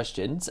on to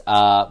questions,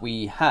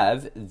 we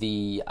have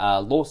the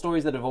lore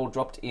stories that have all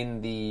dropped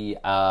in the...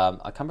 I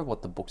can't remember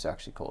what the books are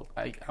actually called.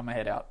 I'm gonna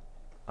head out.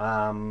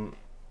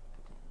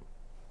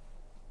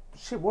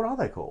 Shit, what are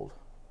they called?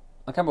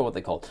 I can't remember what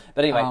they're called.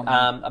 But anyway,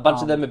 a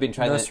bunch of them have been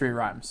translated... Nursery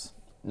rhymes.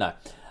 No.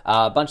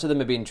 A bunch of them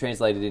have been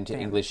translated into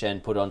English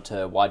and put onto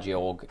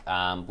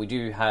Yu-GiOh. We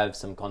do have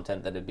some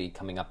content that will be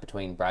coming up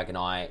between Bragg and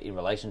I in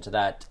relation to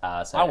that.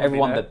 So I will be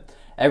there.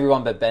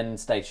 everyone but Ben,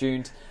 stay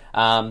tuned.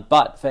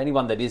 But for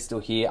anyone that is still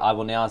here, I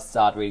will now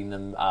start reading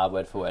them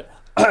word for word.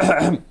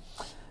 I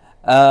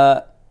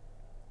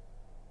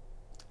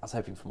was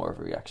hoping for more of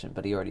a reaction,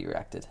 but he already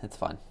reacted. It's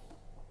fine.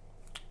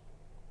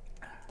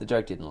 The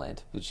joke didn't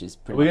land, which is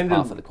pretty much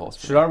par for the course.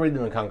 Should I read the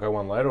Makanko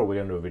one later, or are we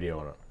going to do a video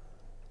on it?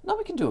 No,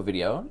 we can do a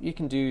video. You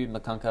can do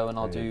Makanko and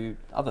I'll do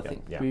other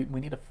things. Yeah. We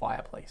need a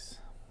fireplace.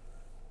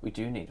 We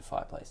do need a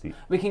fireplace. Yeah.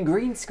 We can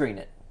green screen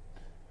it.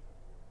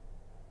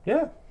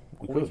 Yeah.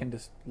 Or we can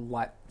just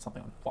light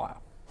something on fire.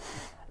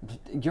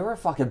 You're a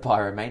fucking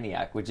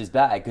pyromaniac, which is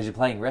bad because you're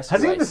playing Rescue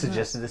Has he ever Ace.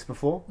 suggested this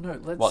before? No,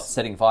 let's... What,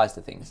 setting fires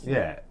to things?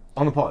 Yeah.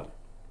 On the pod.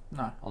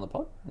 No. On the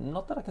pod?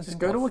 Not that I can Just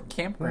think go of. to a When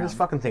campground. this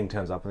fucking thing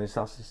turns up and he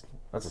starts just...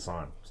 That's a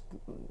sign.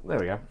 There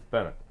we go.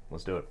 Burn it.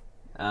 Let's do it.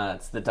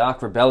 It's the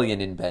Dark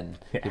Rebellion in Ben.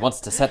 Yeah. He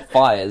wants to set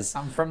fires.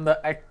 I'm from the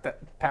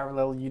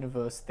parallel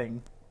universe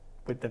thing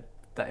with the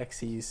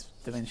Xyz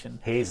dimension.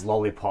 Here's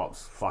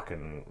lollipops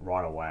fucking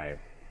right away.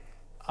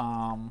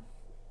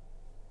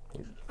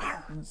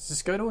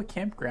 Just go to a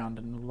campground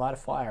and light a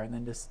fire and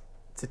then just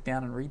sit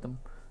down and read them.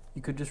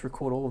 You could just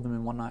record all of them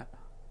in one night.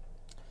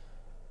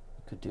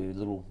 Could do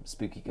little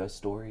spooky ghost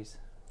stories.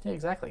 Yeah,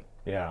 exactly.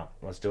 Yeah.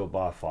 Let's do it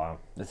by a fire.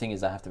 The thing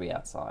is, I have to be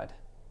outside.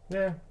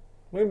 Yeah.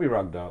 We can be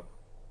rugged up.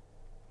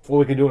 Or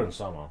we could do it in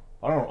summer.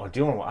 I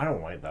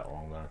don't wait that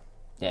long though.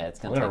 Yeah,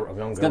 it's I'm gonna gonna- take. I'm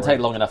gonna It's go gonna take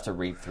read- long enough to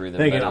read through them,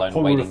 Then let again, I alone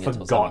probably would waiting have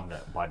until summer. forgotten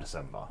it by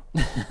December.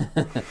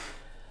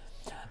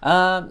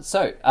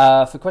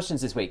 For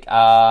questions this week,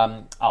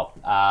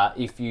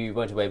 if you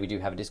weren't aware, we do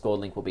have a Discord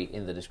link. Will be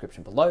in the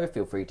description below.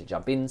 Feel free to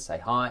jump in, say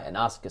hi, and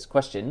ask us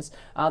questions.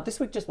 This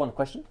week, just one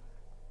question.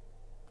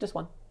 Just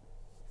one.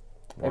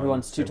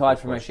 Everyone's too simple tired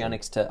from question.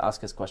 Oceanics to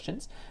ask us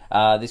questions.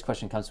 This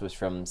question comes to us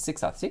from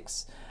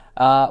 6R6.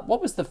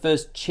 What was the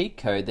first cheat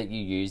code that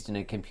you used in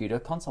a computer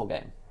console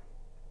game?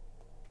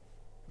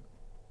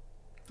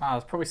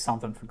 It's probably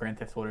something for Grand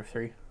Theft Auto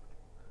 3.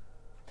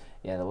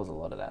 Yeah, there was a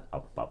lot of that.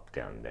 Up, up,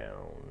 down,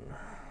 down.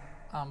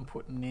 I'm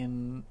putting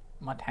in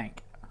my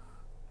tank.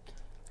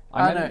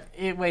 I No.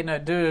 Wait, no.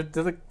 Do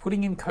the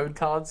putting in code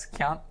cards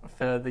count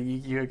for the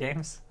Yu-Gi-Oh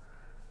games?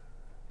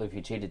 If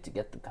you cheated to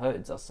get the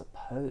codes, I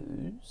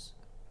suppose.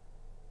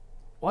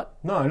 What?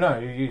 No,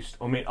 you used.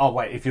 I mean, oh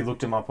wait, if you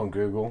looked them up on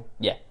Google,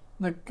 Yeah.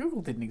 No,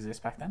 Google didn't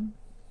exist back then.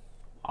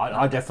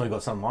 I definitely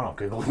got some of mine on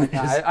Google.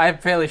 Yeah, I'm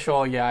fairly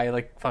sure. Yeah, I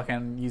like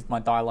fucking used my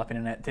dial-up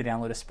internet to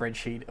download a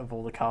spreadsheet of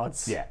all the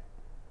cards. Yeah.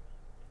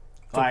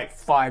 Took Like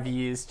 5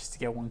 years just to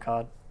get one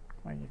card.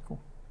 Oh, yeah, cool.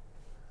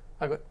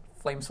 I got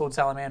Flame Sword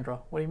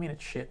Salamandra. What do you mean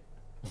it's shit?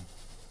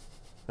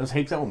 there's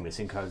heaps that were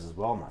missing codes as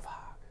well. I'm like,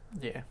 fuck.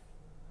 Yeah.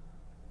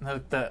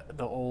 The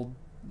old.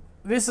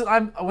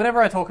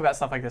 Whenever I talk about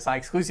stuff like this, I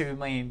exclusively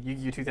mean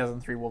Yu-Gi-Oh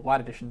 2003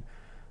 Worldwide Edition,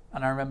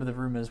 and I remember the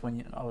rumors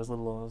when I was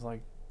little. I was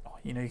like, oh,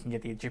 you know, you can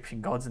get the Egyptian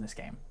gods in this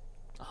game.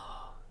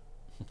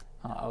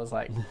 I was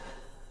like,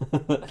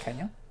 can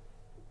you?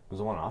 It was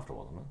the one after,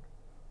 wasn't it?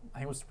 I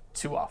think it was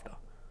 2 after.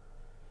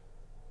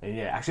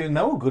 Yeah, actually, and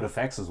they were good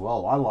effects as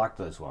well. I liked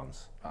those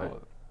ones. I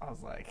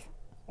was like,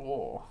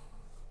 oh,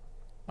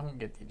 I'm gonna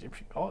get the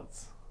Egyptian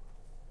gods.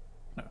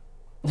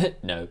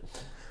 No.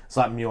 It's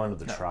like Mew under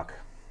the truck.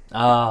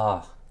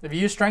 Ah. If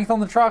you use strength on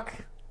the truck,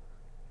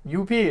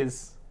 Mew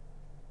appears.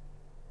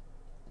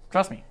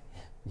 Trust me.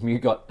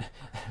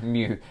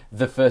 Mew,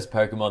 the first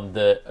Pokemon,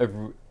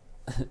 the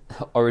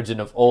origin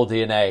of all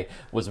DNA,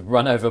 was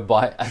run over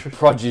by a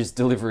produce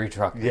delivery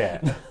truck.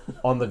 Yeah,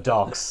 on the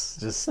docks,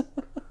 just.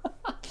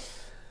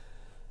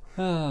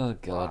 Oh,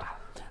 God.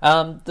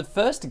 The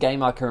first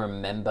game I can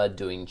remember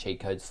doing cheat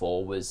codes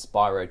for was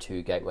Spyro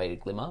 2 Gateway to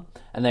Glimmer,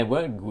 and they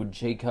weren't good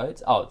cheat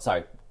codes. Oh,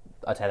 sorry,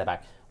 I take that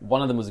back.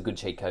 One of them was a good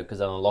cheat code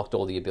because it unlocked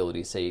all the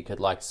abilities, so you could,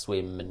 like,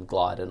 swim and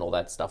glide and all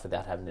that stuff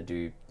without having to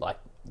do, like...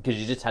 Because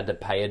you just had to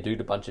pay a dude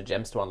a bunch of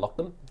gems to unlock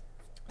them,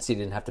 so you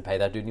didn't have to pay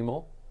that dude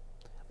anymore.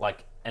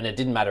 Like, and it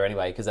didn't matter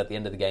anyway, because at the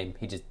end of the game,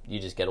 you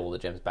just get all the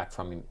gems back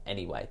from him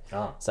anyway.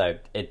 Oh. So,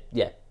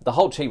 the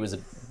whole cheat was a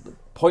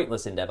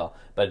pointless endeavor,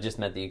 but it just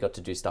meant that you got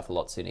to do stuff a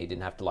lot sooner. You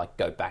didn't have to, like,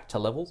 go back to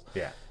levels.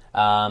 Yeah.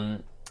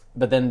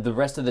 But then the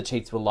rest of the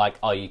cheats were like,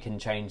 oh, you can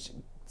change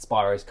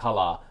Spyro's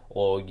color,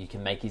 or you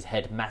can make his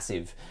head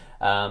massive.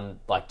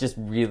 Like, just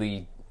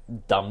really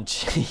dumb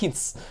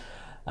cheats.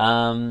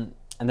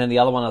 And then the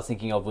other one I was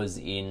thinking of was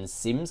in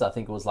Sims. I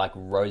think it was like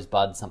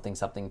Rosebud something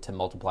to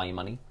multiply your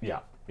money. Yeah,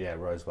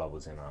 Rosebud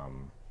was in,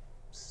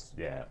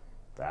 that.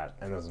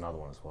 And there's another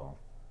one as well.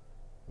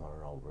 Not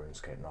an old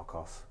RuneScape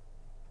knockoff.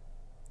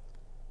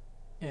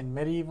 In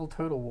Medieval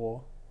Total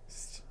War,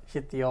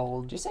 hit the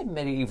old... Did you say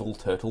Medieval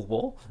Turtle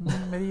War?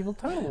 Medieval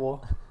Total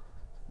War.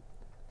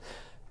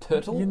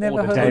 Turtle? You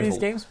never or heard Total? of these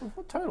games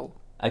before? Total.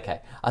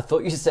 Okay, I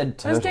thought you said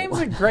Turtle. Those games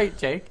are great,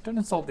 Jake. Don't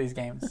insult these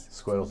games.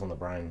 Squirtles on the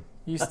brain.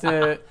 You used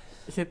to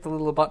hit the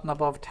little button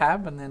above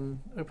tab and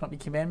then open up your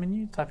command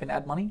menu, type in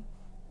add money,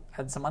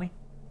 add some money.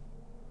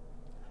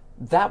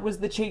 That was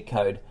the cheat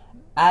code.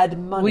 Add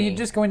money. Well, you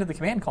just go into the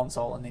command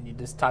console and then you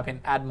just type in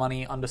add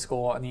money _ and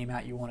the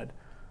amount you wanted.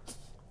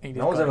 And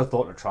you No one's just ever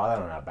thought to try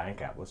that on our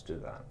bank app. Let's do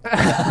that.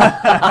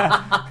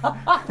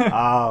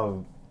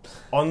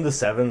 On the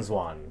Sevens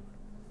one,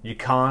 you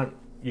can't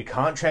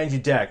change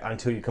your deck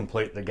until you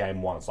complete the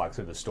game once, like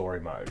through the story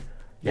mode.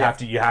 You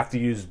have to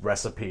use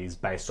recipes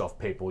based off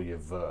people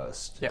you've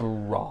versed. Yep.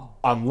 Bruh.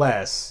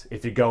 Unless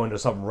if you go into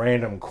some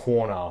random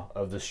corner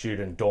of the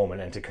student dorm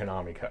and enter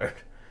Konami code.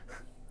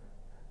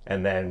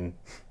 And then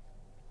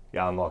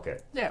you unlock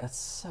it. Yeah. That's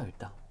so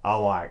dumb.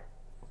 I'm like,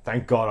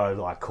 thank God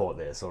I caught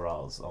this, or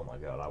else, oh my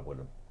God,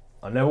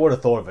 I never would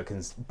have thought of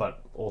it,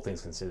 but all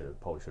things considered,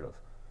 probably should have.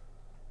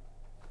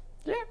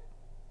 Yeah.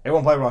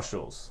 Everyone play Rush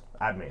Duels.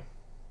 Add me.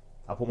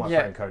 I'll put my Yeah.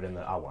 friend code in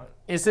there. I won't.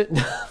 Is it...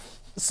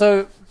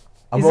 So...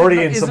 I'm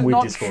already in is some it weird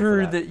not Discord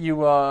true for that. that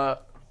you are...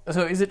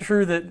 So is it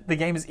true that the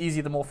game is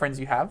easier the more friends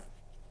you have?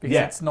 Because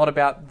Yeah. it's not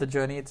about the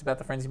journey, it's about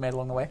the friends you made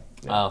along the way.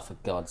 Oh, for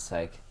God's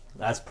sake.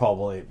 That's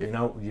probably,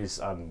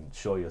 I'm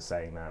sure you're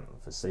saying that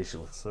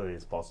facetiously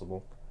as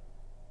possible.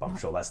 But I'm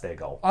sure that's their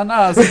goal. Oh, no,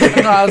 I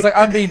was like,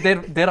 I'm being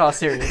dead ass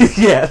serious.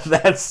 Yeah,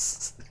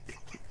 that's...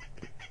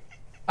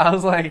 I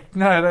was like,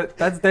 no,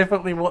 that's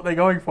definitely what they're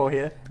going for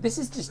here. This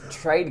is just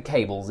trade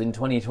cables in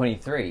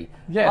 2023.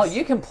 Yes. Oh,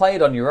 you can play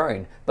it on your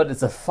own, but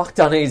it's a fuck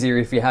ton easier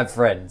if you have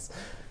friends.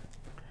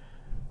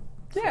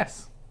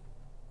 Yes.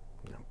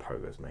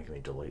 Pogo's making me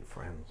delete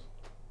friends.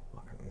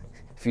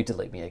 If you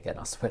delete me again,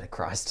 I swear to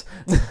Christ.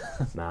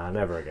 Nah,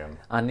 never again.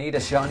 I need a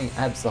shiny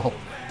Absol.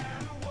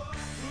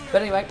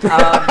 But anyway,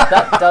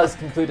 that does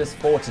conclude us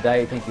for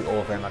today. Thank you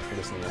all very much for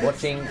listening and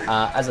watching.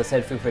 As I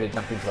said, feel free to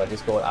jump into our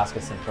Discord, ask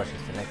us some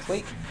questions for next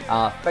week.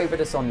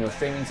 Favourite us on your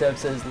streaming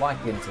services,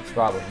 like and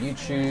subscribe on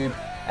YouTube,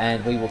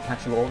 and we will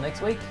catch you all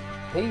next week.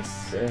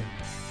 Peace. Yeah.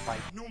 Bye.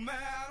 No matter